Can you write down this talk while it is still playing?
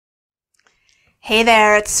Hey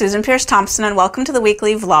there, it's Susan Pierce Thompson and welcome to the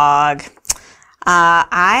weekly vlog.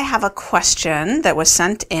 I have a question that was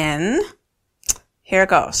sent in. Here it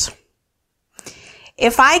goes.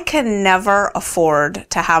 If I can never afford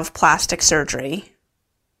to have plastic surgery,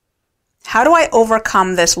 how do I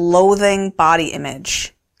overcome this loathing body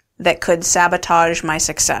image that could sabotage my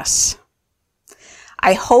success?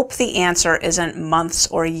 I hope the answer isn't months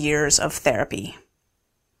or years of therapy.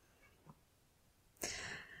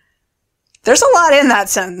 There's a lot in that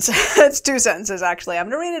sentence. It's two sentences, actually. I'm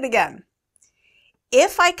going to read it again.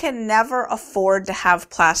 If I can never afford to have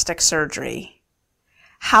plastic surgery,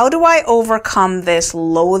 how do I overcome this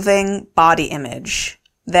loathing body image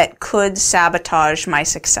that could sabotage my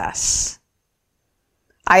success?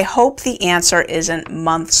 I hope the answer isn't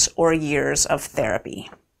months or years of therapy.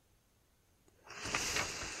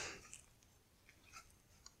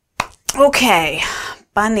 Okay,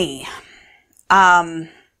 bunny.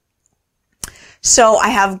 So I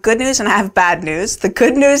have good news and I have bad news. The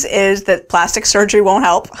good news is that plastic surgery won't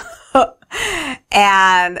help.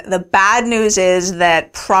 And the bad news is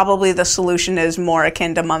that probably the solution is more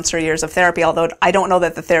akin to months or years of therapy, although I don't know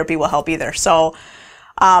that the therapy will help either. So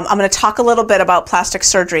I'm going to talk a little bit about plastic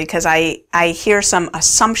surgery because I hear some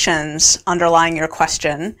assumptions underlying your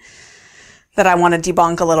question that I want to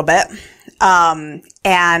debunk a little bit.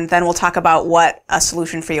 And then we'll talk about what a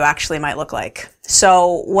solution for you actually might look like.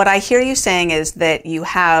 So what I hear you saying is that you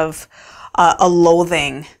have a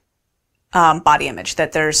loathing body image,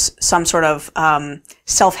 that there's some sort of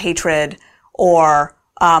self-hatred or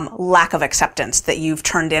lack of acceptance that you've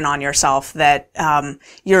turned in on yourself, that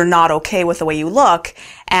you're not okay with the way you look,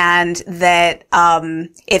 and that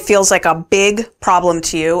it feels like a big problem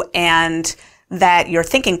to you, and that you're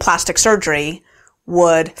thinking plastic surgery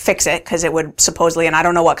would fix it because it would supposedly, and I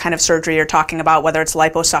don't know what kind of surgery you're talking about, whether it's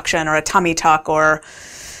liposuction or a tummy tuck or,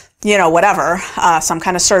 whatever, some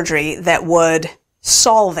kind of surgery that would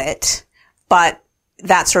solve it. But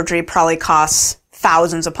that surgery probably costs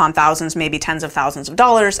thousands upon thousands, maybe tens of thousands of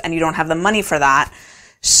dollars, and you don't have the money for that.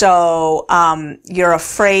 So, you're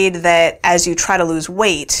afraid that as you try to lose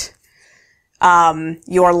weight,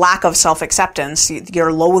 your lack of self-acceptance,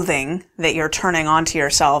 your loathing that you're turning onto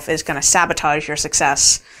yourself is going to sabotage your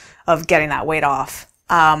success of getting that weight off.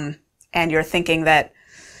 And you're thinking that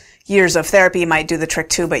years of therapy might do the trick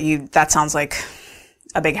too, but that sounds like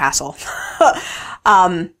a big hassle.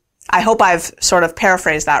 I hope I've sort of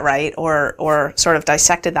paraphrased that right or sort of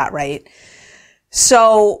dissected that right.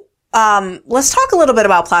 So, let's talk a little bit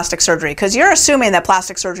about plastic surgery, because you're assuming that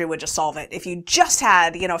plastic surgery would just solve it. If you just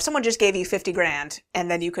had, if someone just gave you 50 grand and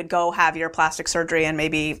then you could go have your plastic surgery and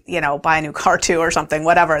maybe, buy a new car too or something,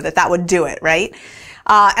 whatever, that would do it, right?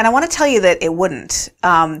 And I want to tell you that it wouldn't.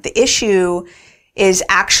 The issue is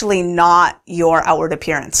actually not your outward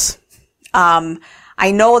appearance.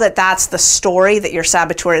 I know that that's the story that your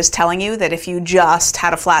saboteur is telling you, that if you just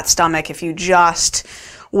had a flat stomach, if you just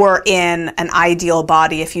were in an ideal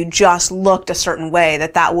body, if you just looked a certain way,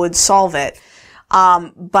 that would solve it.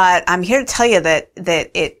 But I'm here to tell you that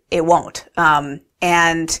it won't.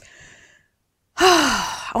 And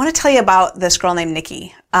I want to tell you about this girl named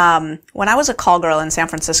Nikki. When I was a call girl in San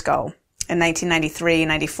Francisco in 1993,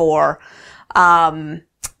 94,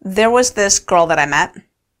 there was this girl that I met,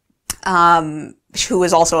 who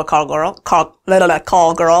was also a call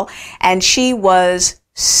girl, and she was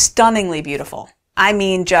stunningly beautiful. I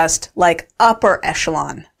mean, just like upper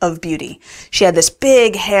echelon of beauty. She had this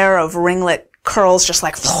big hair of ringlet curls, just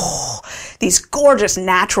like, these gorgeous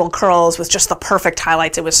natural curls with just the perfect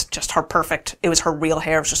highlights. It was just it was her real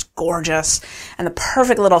hair. It was just gorgeous. And the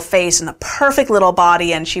perfect little face and the perfect little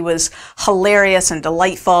body. And she was hilarious and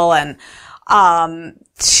delightful. And,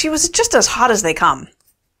 she was just as hot as they come.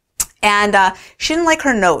 And, she didn't like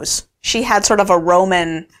her nose. She had sort of a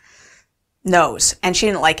Roman nose, and she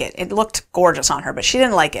didn't like it. It looked gorgeous on her, but she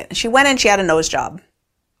didn't like it. And she went in, she had a nose job.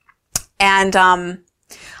 And I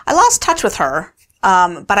lost touch with her,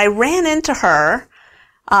 but I ran into her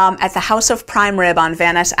at the House of Prime Rib on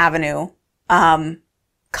Van Ness Avenue a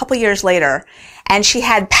couple years later, and she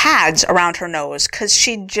had pads around her nose because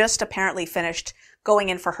she'd just apparently finished going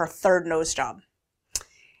in for her third nose job.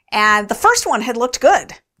 And the first one had looked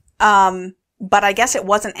good. But I guess it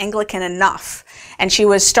wasn't Anglican enough. And she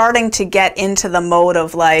was starting to get into the mode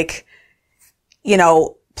of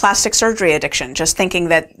plastic surgery addiction, just thinking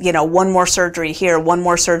that, one more surgery here, one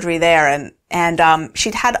more surgery there. And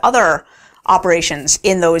she'd had other operations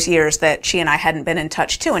in those years that she and I hadn't been in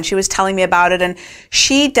touch to. And she was telling me about it. And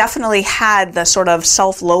she definitely had the sort of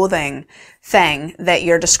self-loathing thing that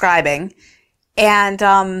you're describing. And,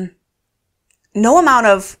 no amount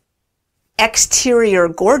of exterior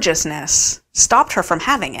gorgeousness stopped her from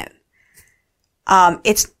having it.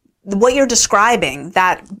 It's what you're describing,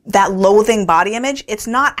 that loathing body image. It's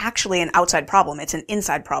not actually an outside problem. It's an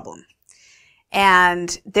inside problem.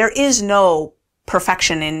 And there is no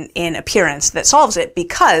perfection in appearance that solves it,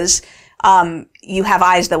 because you have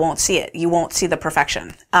eyes that won't see it. You won't see the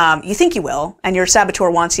perfection. You think you will, and your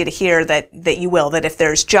saboteur wants you to hear that you will, that if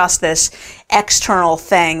there's just this external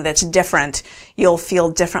thing that's different, you'll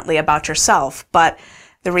feel differently about yourself. But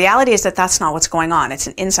the reality is that that's not what's going on. It's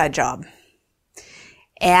an inside job.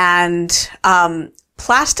 And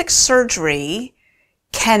plastic surgery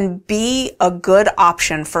can be a good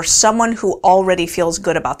option for someone who already feels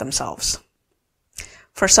good about themselves,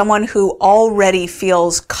 for someone who already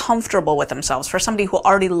feels comfortable with themselves, for somebody who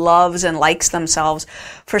already loves and likes themselves,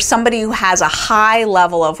 for somebody who has a high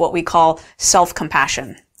level of what we call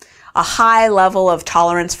self-compassion, a high level of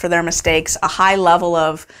tolerance for their mistakes, a high level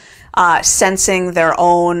of sensing their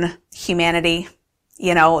own humanity,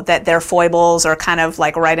 you know, that their foibles are kind of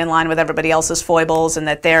like right in line with everybody else's foibles, and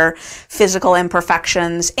that their physical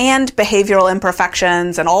imperfections and behavioral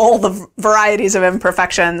imperfections and all the varieties of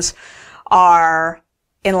imperfections are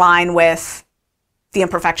in line with the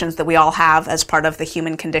imperfections that we all have as part of the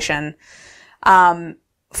human condition.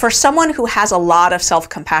 For someone who has a lot of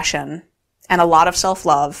self-compassion and a lot of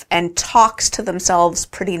self-love and talks to themselves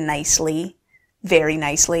pretty nicely, very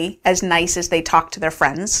nicely, as nice as they talk to their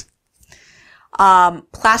friends,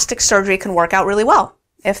 plastic surgery can work out really well.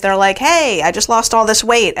 If they're like, hey, I just lost all this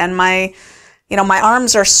weight and my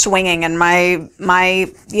arms are swinging and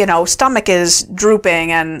my stomach is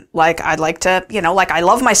drooping, and like, I'd like to, like, I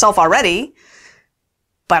love myself already,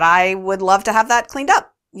 but I would love to have that cleaned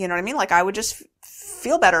up. You know what I mean? Like, I would just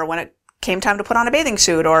feel better when it came time to put on a bathing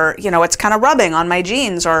suit, or, it's kind of rubbing on my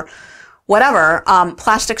jeans or whatever.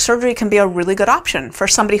 Plastic surgery can be a really good option for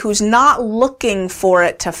somebody who's not looking for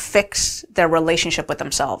it to fix their relationship with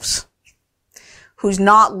themselves, who's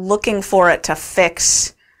not looking for it to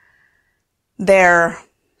fix their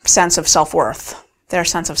sense of self-worth, their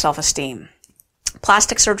sense of self-esteem.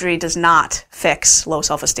 Plastic surgery does not fix low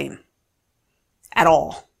self-esteem at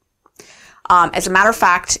all. As a matter of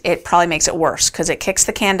fact, it probably makes it worse, because it kicks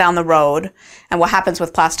the can down the road. And what happens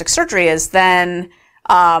with plastic surgery is then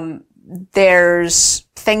there's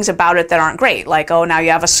things about it that aren't great, like, oh, now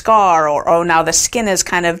you have a scar, or oh, now the skin is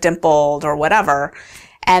kind of dimpled, or whatever.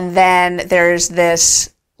 And then there's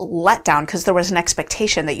this letdown, because there was an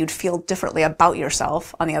expectation that you'd feel differently about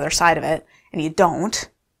yourself on the other side of it, and you don't.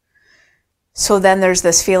 So then there's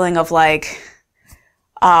this feeling of like,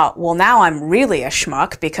 well, now I'm really a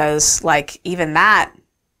schmuck, because like even that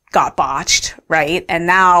got botched, right? And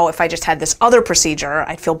now if I just had this other procedure,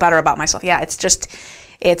 I'd feel better about myself. Yeah,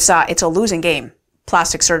 it's a losing game,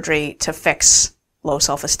 plastic surgery, to fix low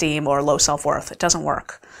self-esteem or low self-worth. It doesn't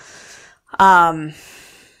work.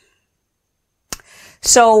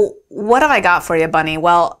 So what have I got for you, Bunny?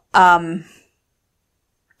 Well,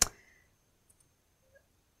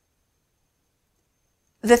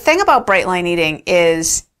 the thing about bright line eating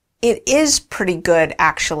is it is pretty good,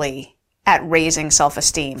 actually, at raising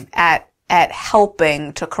self-esteem, at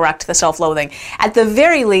helping to correct the self-loathing. At the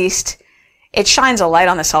very least, it shines a light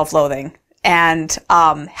on the self-loathing and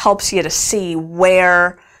helps you to see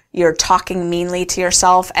where you're talking meanly to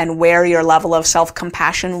yourself and where your level of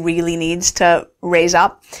self-compassion really needs to raise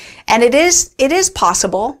up. And it is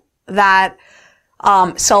possible that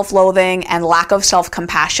self-loathing and lack of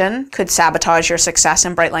self-compassion could sabotage your success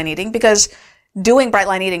in bright line eating, because doing bright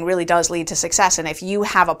line eating really does lead to success. And if you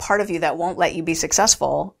have a part of you that won't let you be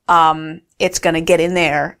successful, it's going to get in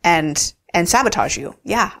there and sabotage you.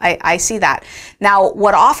 Yeah, I see that. Now,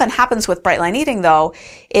 what often happens with bright line eating, though,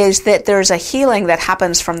 is that there's a healing that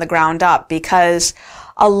happens from the ground up, because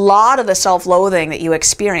a lot of the self-loathing that you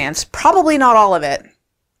experience, probably not all of it,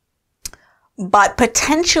 but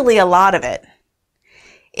potentially a lot of it,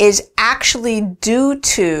 is actually due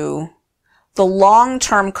to the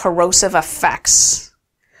long-term corrosive effects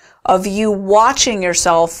of you watching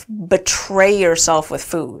yourself betray yourself with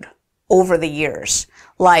food over the years.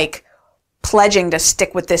 Like pledging to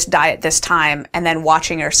stick with this diet this time, and then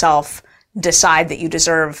watching yourself decide that you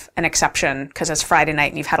deserve an exception because it's Friday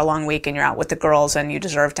night and you've had a long week and you're out with the girls and you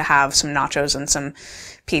deserve to have some nachos and some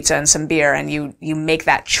pizza and some beer, and you make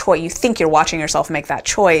that choice. You think you're watching yourself make that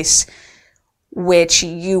choice, which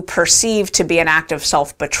you perceive to be an act of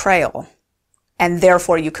self-betrayal. And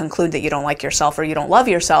therefore you conclude that you don't like yourself or you don't love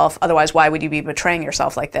yourself. Otherwise, why would you be betraying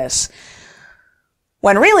yourself like this?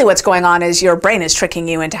 When really what's going on is your brain is tricking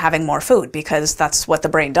you into having more food, because that's what the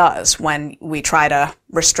brain does. When we try to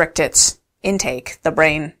restrict its intake, the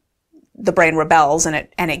brain the brain rebels and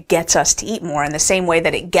it gets us to eat more in the same way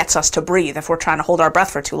that it gets us to breathe if we're trying to hold our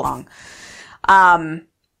breath for too long.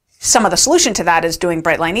 Some of the solution to that is doing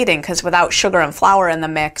bright line eating, because without sugar and flour in the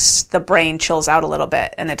mix, the brain chills out a little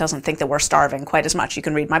bit and it doesn't think that we're starving quite as much. You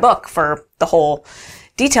can read my book for the whole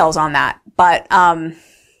details on that. But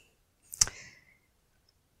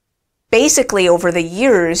basically, over the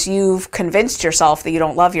years, you've convinced yourself that you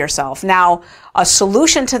don't love yourself. Now, a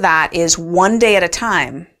solution to that is one day at a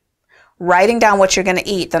time, writing down what you're going to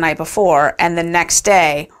eat the night before, and the next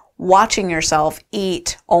day, watching yourself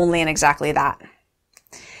eat only and exactly that.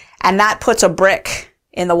 And that puts a brick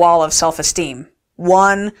in the wall of self-esteem.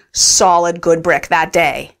 One solid good brick that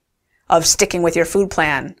day of sticking with your food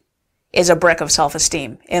plan is a brick of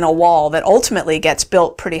self-esteem in a wall that ultimately gets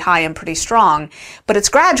built pretty high and pretty strong, but it's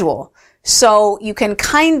gradual. So you can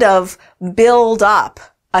kind of build up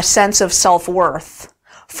a sense of self-worth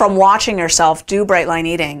from watching yourself do bright line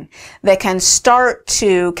eating that can start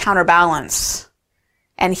to counterbalance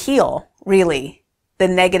and heal, really, the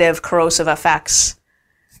negative corrosive effects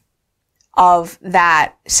of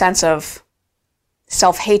that sense of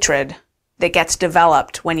self-hatred that gets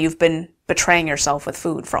developed when you've been betraying yourself with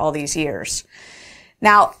food for all these years.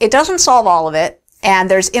 Now, it doesn't solve all of it, and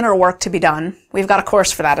there's inner work to be done. We've got a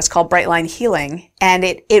course for that. It's called Bright Line Healing, and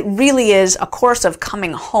it really is a course of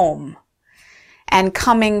coming home and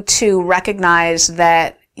coming to recognize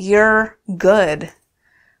that you're good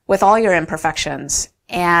with all your imperfections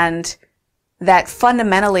and that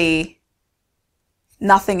fundamentally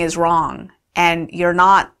nothing is wrong and you're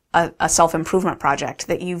not a self-improvement project,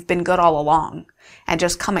 that you've been good all along. And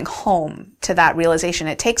just coming home to that realization,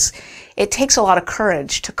 it takes a lot of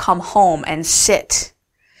courage to come home and sit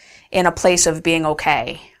in a place of being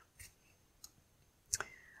okay,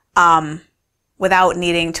 without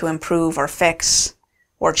needing to improve or fix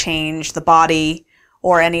or change the body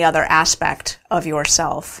or any other aspect of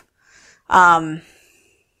yourself.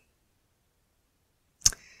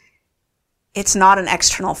 It's not an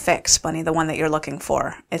external fix, Bunny, the one that you're looking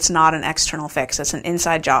for. It's not an external fix. It's an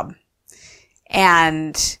inside job.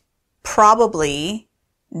 And probably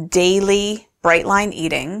daily bright line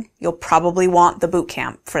eating. You'll probably want the boot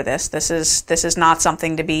camp for this. This is not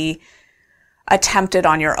something to be attempted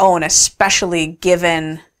on your own, especially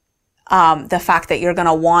given the fact that you're going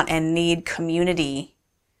to want and need community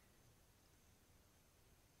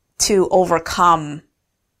to overcome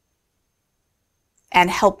and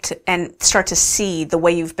help to, and start to see the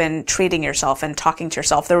way you've been treating yourself and talking to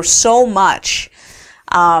yourself. There's so much,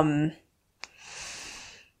 so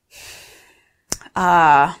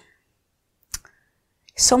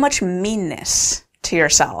much meanness to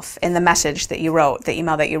yourself in the message that you wrote, the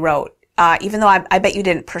email that you wrote. Even though I bet you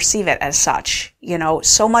didn't perceive it as such,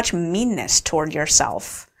 so much meanness toward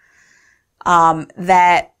yourself,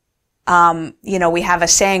 that, we have a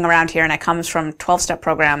saying around here, and it comes from 12-step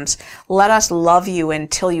programs: let us love you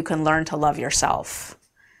until you can learn to love yourself.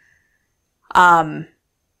 You're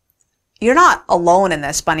not alone in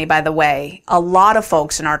this, Bunny, by the way. A lot of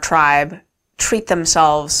folks in our tribe treat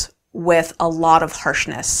themselves with a lot of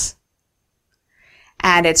harshness.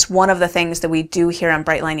 And it's one of the things that we do here on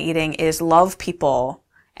Bright Line Eating is love people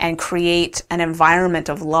and create an environment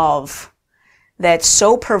of love that's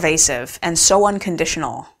so pervasive and so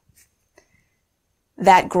unconditional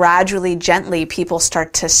that gradually, gently, people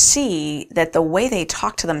start to see that the way they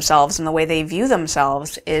talk to themselves and the way they view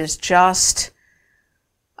themselves is just,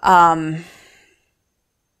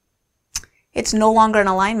 it's no longer in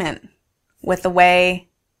alignment with the way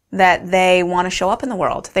that they want to show up in the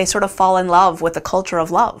world. They sort of fall in love with the culture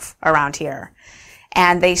of love around here.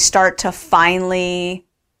 And they start to finally,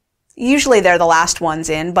 usually they're the last ones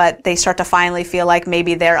in, but they start to finally feel like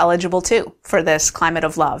maybe they're eligible too for this climate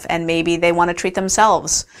of love. And maybe they want to treat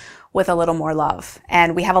themselves with a little more love.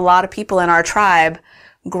 And we have a lot of people in our tribe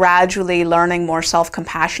gradually learning more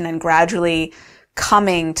self-compassion and gradually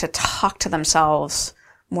coming to talk to themselves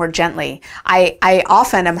more gently. I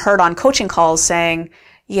often am heard on coaching calls saying,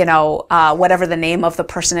 whatever the name of the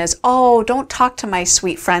person is, oh, don't talk to my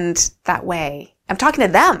sweet friend that way. I'm talking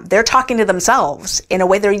to them. They're talking to themselves in a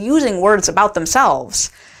way. They're using words about themselves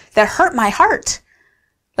that hurt my heart.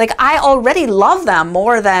 Like, I already love them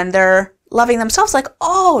more than they're loving themselves. Like,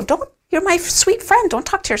 oh, you're my sweet friend. Don't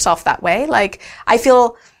talk to yourself that way. Like, I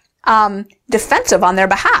feel defensive on their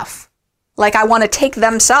behalf. Like, I want to take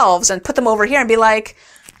themselves and put them over here and be like,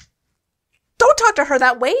 don't talk to her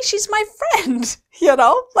that way. She's my friend.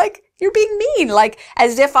 Like, you're being mean. Like,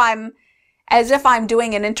 as if I'm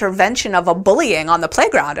doing an intervention of a bullying on the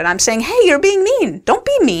playground and I'm saying, hey, you're being mean. Don't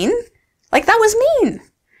be mean. Like, that was mean.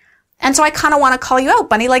 And so I kind of want to call you out,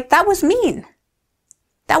 Bunny. Like, that was mean.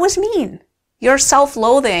 That was mean. Your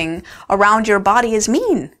self-loathing around your body is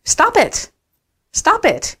mean. Stop it. Stop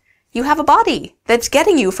it. You have a body that's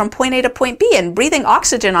getting you from point A to point B and breathing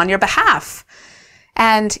oxygen on your behalf.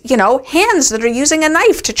 And, hands that are using a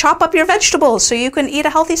knife to chop up your vegetables so you can eat a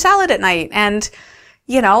healthy salad at night. And,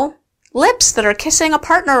 lips that are kissing a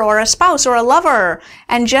partner or a spouse or a lover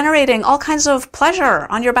and generating all kinds of pleasure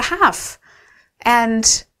on your behalf.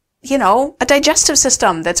 And, a digestive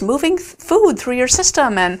system that's moving food through your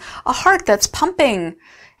system, and a heart that's pumping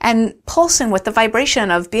and pulsing with the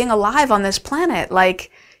vibration of being alive on this planet.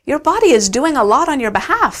 Like, your body is doing a lot on your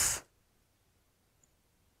behalf.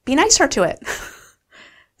 Be nicer to it.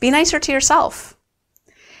 Be nicer to yourself.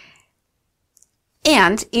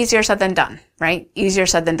 And easier said than done, right? Easier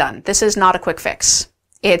said than done. This is not a quick fix.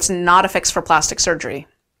 It's not a fix for plastic surgery.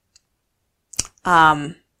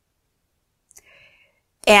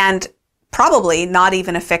 And probably not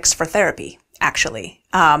even a fix for therapy, actually.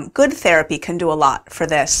 Good therapy can do a lot for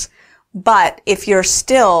this. But if you're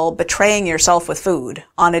still betraying yourself with food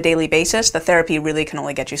on a daily basis, the therapy really can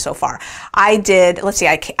only get you so far. I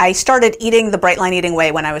started eating the Bright Line Eating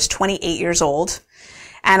Way when I was 28 years old.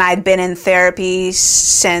 And I'd been in therapy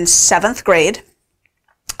since 7th grade,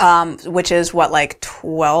 which is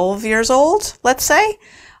 12 years old, let's say.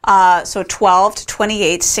 So 12 to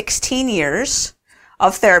 28, 16 years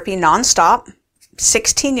of therapy nonstop,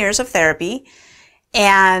 16 years of therapy.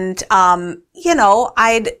 And, I'd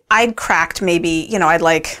cracked maybe,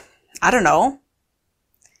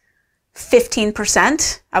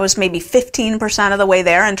 15%. I was maybe 15% of the way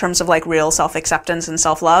there in terms of real self-acceptance and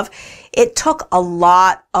self-love. It took a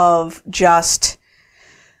lot of just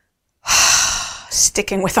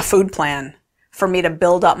sticking with a food plan for me to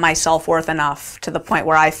build up my self-worth enough to the point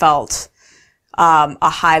where I felt a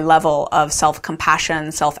high level of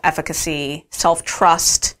self-compassion, self-efficacy,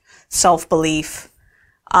 self-trust, self-belief.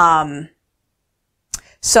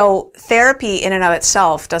 So therapy in and of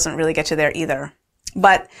itself doesn't really get you there either.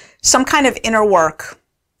 But some kind of inner work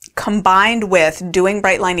combined with doing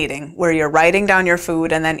bright line eating, where you're writing down your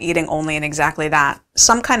food and then eating only and exactly that,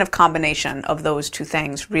 some kind of combination of those two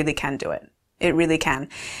things really can do it. It really can.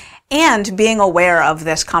 And being aware of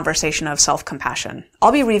this conversation of self-compassion.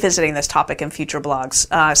 I'll be revisiting this topic in future blogs.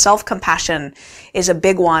 Self-compassion is a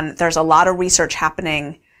big one. There's a lot of research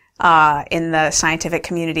happening in the scientific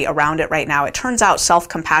community around it right now. It turns out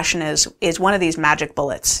self-compassion is one of these magic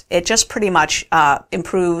bullets. It just pretty much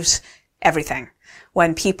improves everything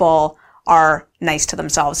when people are nice to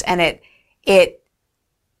themselves, and it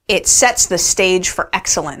sets the stage for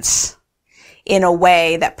excellence in a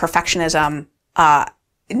way that perfectionism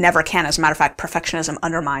never can. As a matter of fact, perfectionism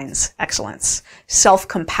undermines excellence.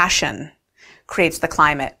 Self-compassion creates the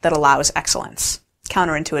climate that allows excellence,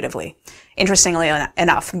 counterintuitively. Interestingly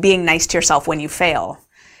enough, being nice to yourself when you fail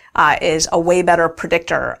is a way better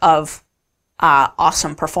predictor of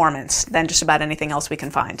awesome performance than just about anything else we can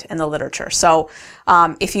find in the literature. So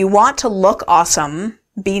if you want to look awesome,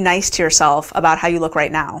 be nice to yourself about how you look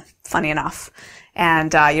right now, funny enough,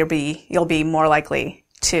 and you'll be more likely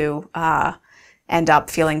to end up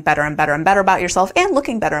feeling better and better and better about yourself and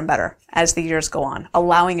looking better and better as the years go on,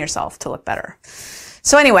 allowing yourself to look better.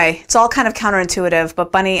 So anyway, it's all kind of counterintuitive,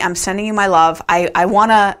 but Bunny, I'm sending you my love. I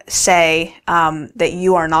want to say that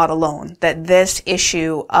you are not alone, that this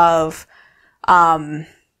issue of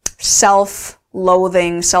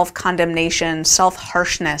self-loathing, self-condemnation,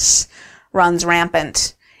 self-harshness runs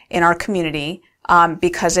rampant in our community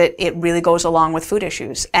because it really goes along with food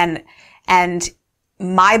issues. And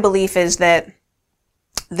my belief is that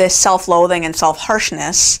this self-loathing and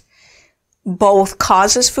self-harshness both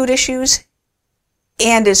causes food issues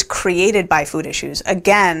and is created by food issues.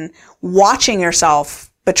 Again, watching yourself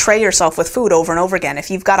betray yourself with food over and over again. If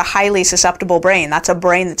you've got a highly susceptible brain, that's a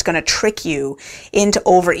brain that's going to trick you into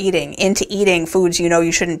overeating, into eating foods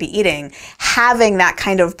you shouldn't be eating. Having that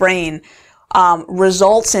kind of brain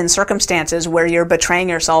results in circumstances where you're betraying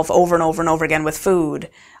yourself over and over and over again with food,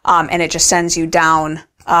 and it just sends you down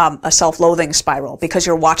a self-loathing spiral because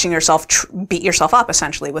you're watching yourself beat yourself up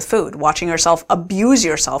essentially with food, watching yourself abuse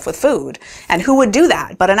yourself with food. And who would do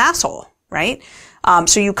that but an asshole, right?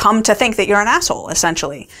 So you come to think that you're an asshole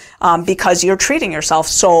essentially because you're treating yourself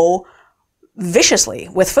so viciously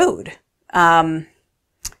with food. But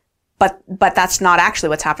that's not actually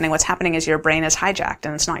what's happening. What's happening is your brain is hijacked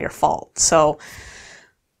and it's not your fault. So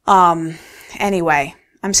anyway,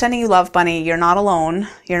 I'm sending you love, Bunny. You're not alone.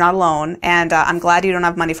 You're not alone. And I'm glad you don't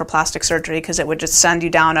have money for plastic surgery because it would just send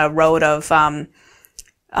you down a road of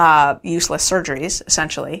useless surgeries,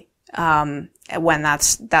 essentially. When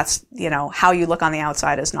that's how you look on the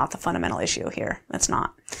outside is not the fundamental issue here. It's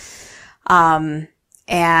not.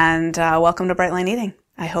 And welcome to Bright Line Eating.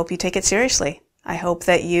 I hope you take it seriously. I hope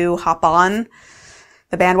that you hop on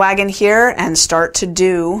the bandwagon here and start to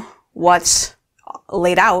do what's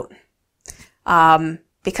laid out.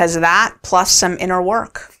 Because that plus some inner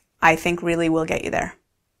work, I think really will get you there.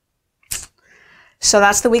 So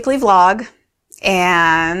that's the weekly vlog.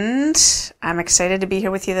 And I'm excited to be here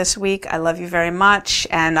with you this week. I love you very much.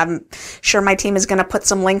 And I'm sure my team is going to put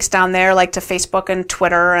some links down there, like to Facebook and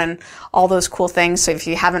Twitter and all those cool things. So if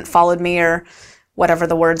you haven't followed me or whatever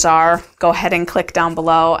the words are, go ahead and click down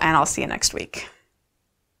below, and I'll see you next week.